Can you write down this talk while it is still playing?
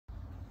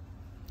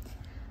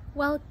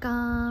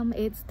Welcome,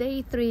 it's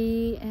day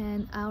 3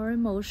 and our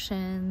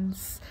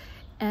emotions,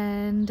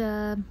 and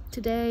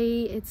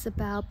today it's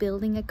about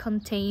building a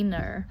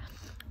container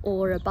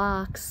or a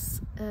box,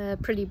 a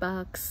pretty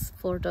box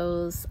for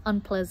those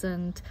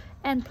unpleasant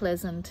and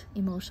pleasant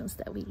emotions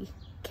that we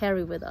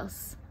carry with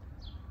us.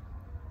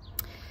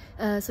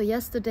 So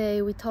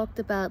yesterday we talked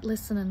about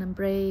listen and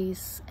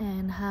embrace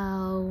and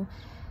how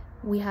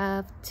we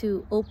have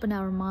to open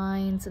our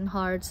minds and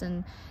hearts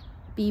and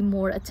be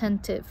more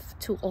attentive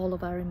to all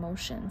of our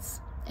emotions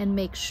and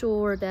make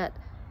sure that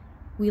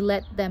we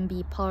let them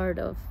be part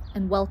of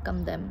and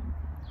welcome them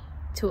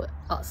to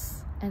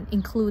us and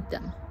include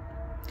them.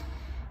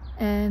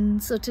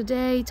 And so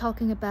today,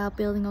 talking about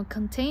building a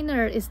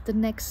container is the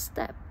next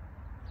step.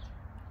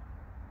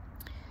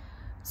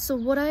 So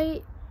what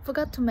I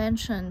forgot to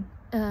mention,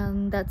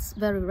 that's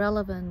very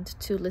relevant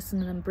to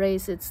listen and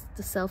embrace, it's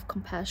the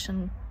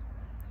self-compassion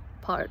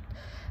part,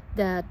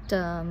 that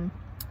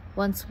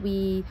once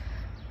we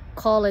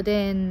call it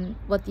in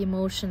what the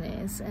emotion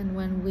is, and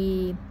when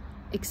we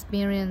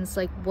experience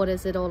like what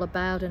is it all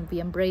about and we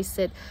embrace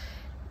it,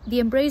 the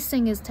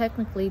embracing is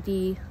technically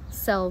the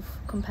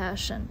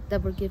self-compassion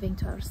that we're giving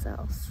to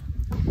ourselves.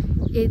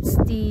 It's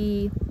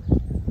the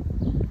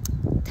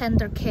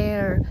tender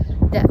care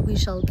that we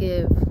shall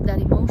give that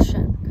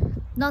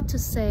emotion. Not to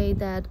say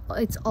that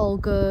it's all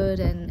good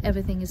and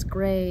everything is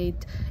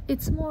great,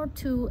 it's more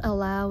to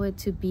allow it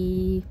to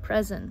be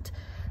present.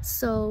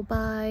 So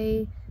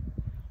by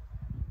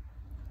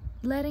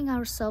letting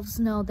ourselves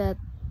know that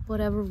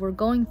whatever we're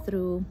going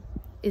through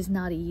is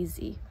not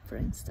easy, for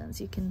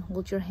instance, you can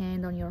hold your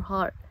hand on your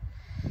heart.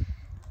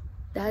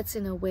 That's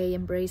in a way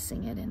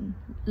embracing it and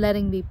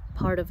letting be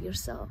part of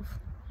yourself.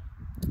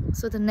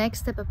 So the next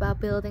step about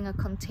building a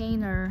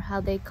container,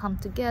 how they come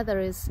together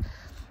is,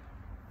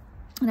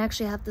 and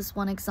actually I have this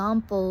one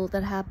example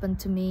that happened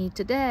to me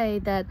today,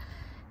 that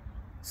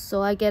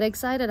so I get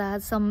excited, I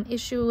had some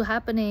issue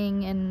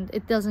happening and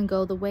it doesn't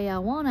go the way I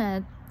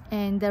wanted,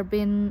 and there've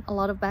been a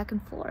lot of back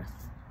and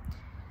forth.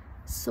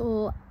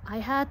 So I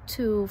had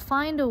to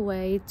find a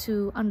way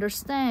to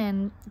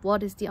understand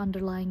what is the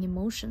underlying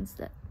emotion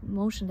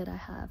that I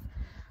have.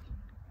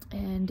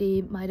 And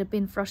it might have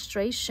been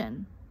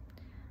frustration.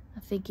 I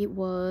think it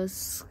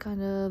was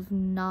kind of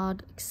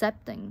not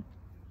accepting.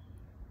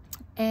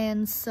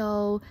 And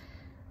so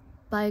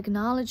by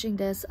acknowledging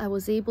this, I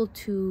was able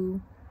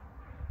to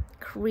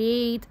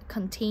create a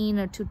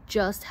container to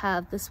just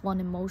have this one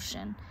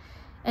emotion.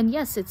 And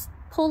yes, it's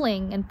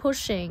pulling and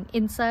pushing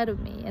inside of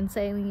me and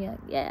saying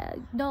yeah,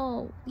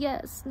 no,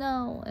 yes,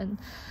 no, and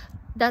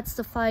that's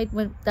the fight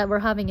that we're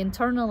having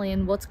internally,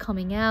 and what's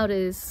coming out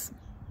is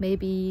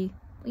maybe,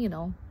 you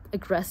know,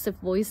 aggressive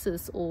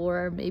voices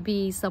or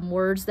maybe some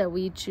words that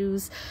we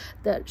choose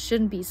that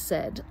shouldn't be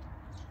said.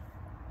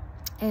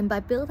 And by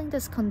building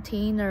this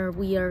container,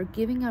 we are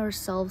giving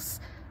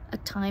ourselves a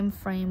time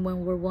frame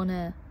when we want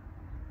to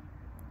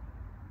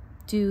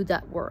do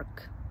that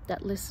work,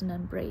 that listen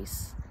and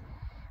embrace,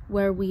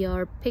 where we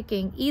are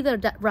picking either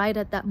that right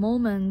at that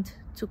moment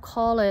to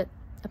call it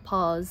a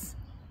pause,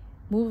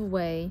 move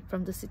away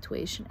from the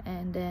situation,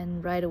 and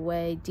then right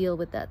away deal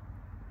with that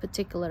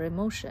particular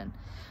emotion.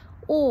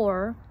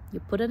 Or you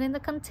put it in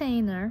the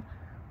container,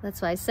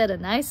 that's why I said a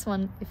nice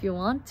one if you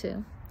want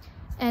to,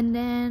 and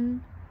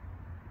then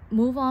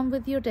move on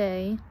with your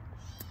day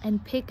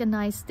and pick a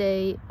nice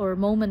day or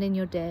moment in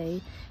your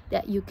day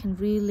that you can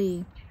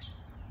really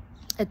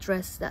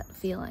address that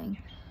feeling,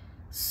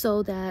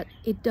 so that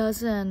it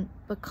doesn't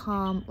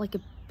become like a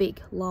big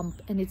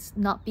lump and it's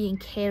not being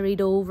carried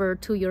over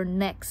to your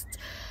next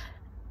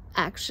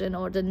action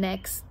or the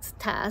next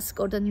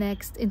task or the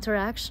next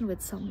interaction with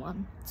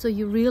someone. So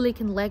you really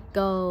can let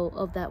go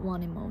of that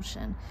one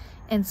emotion,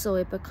 and so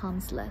it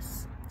becomes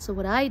less. So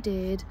what I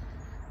did,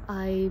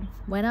 I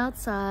went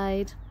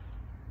outside,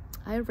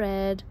 I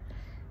read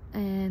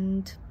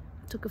and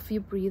took a few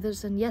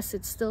breathers, and yes,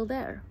 it's still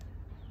there.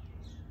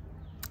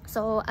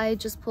 So I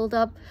just pulled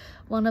up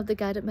one of the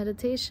guided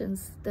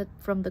meditations that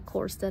from the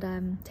course that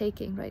I'm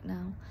taking right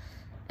now,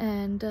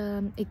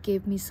 and it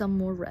gave me some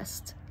more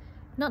rest.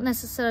 Not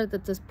necessarily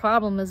that this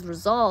problem is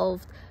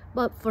resolved,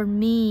 but for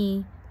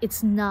me,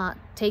 it's not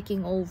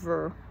taking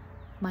over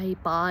my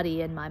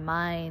body and my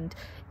mind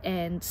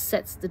and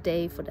sets the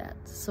day for that.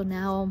 So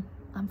now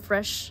I'm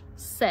fresh,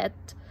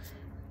 set,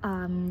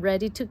 I'm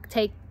ready to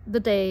take the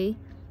day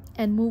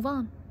and move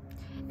on.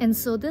 And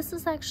so this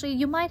is actually,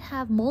 you might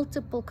have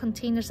multiple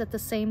containers at the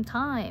same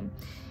time.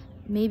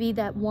 Maybe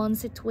that one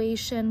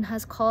situation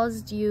has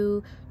caused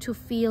you to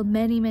feel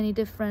many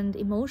different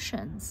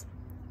emotions,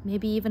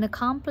 maybe even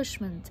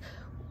accomplishment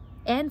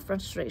and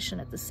frustration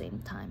at the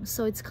same time.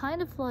 So it's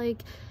kind of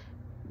like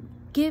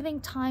giving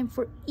time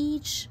for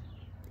each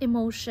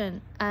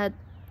emotion at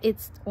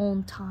its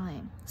own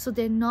time, so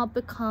they're not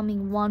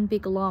becoming one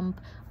big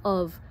lump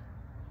of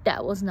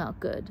that was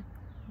not good,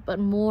 but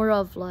more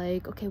of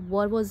like, okay,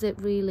 what was it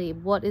really?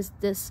 What is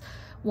this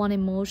one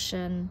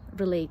emotion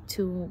relate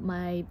to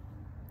my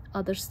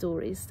other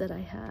stories that I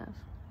have?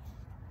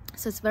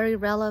 So it's very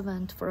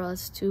relevant for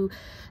us to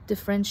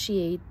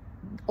differentiate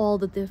all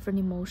the different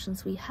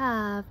emotions we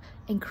have,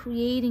 and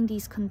creating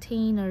these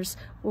containers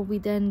where we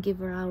then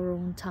give our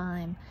own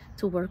time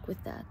to work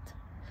with that.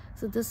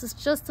 So this is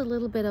just a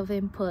little bit of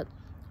input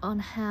on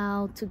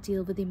how to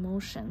deal with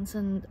emotions,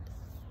 and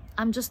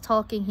I'm just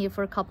talking here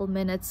for a couple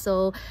minutes,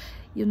 so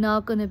you're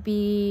not going to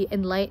be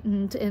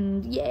enlightened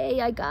and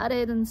yay, I got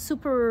it, and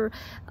super.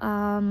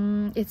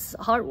 It's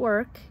hard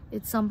work.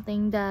 It's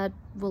something that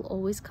will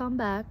always come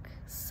back.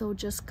 So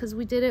just because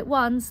we did it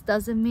once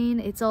doesn't mean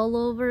it's all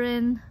over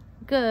and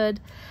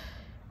good.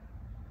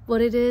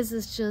 What it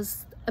is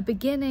just a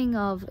beginning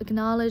of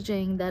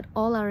acknowledging that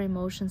all our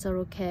emotions are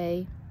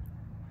okay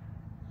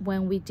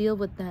when we deal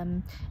with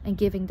them, and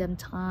giving them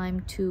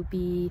time to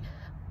be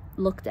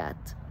looked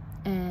at,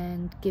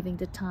 and giving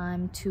the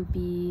time to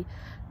be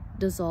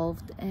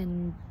dissolved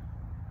and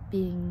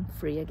being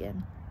free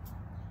again.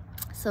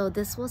 So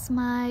this was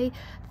my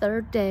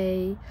third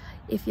day.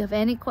 If you have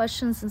any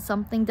questions and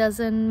something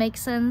doesn't make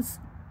sense,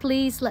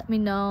 please let me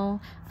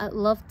know. I'd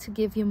love to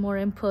give you more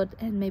input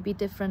and maybe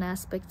different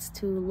aspects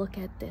to look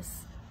at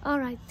this. All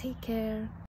right, take care.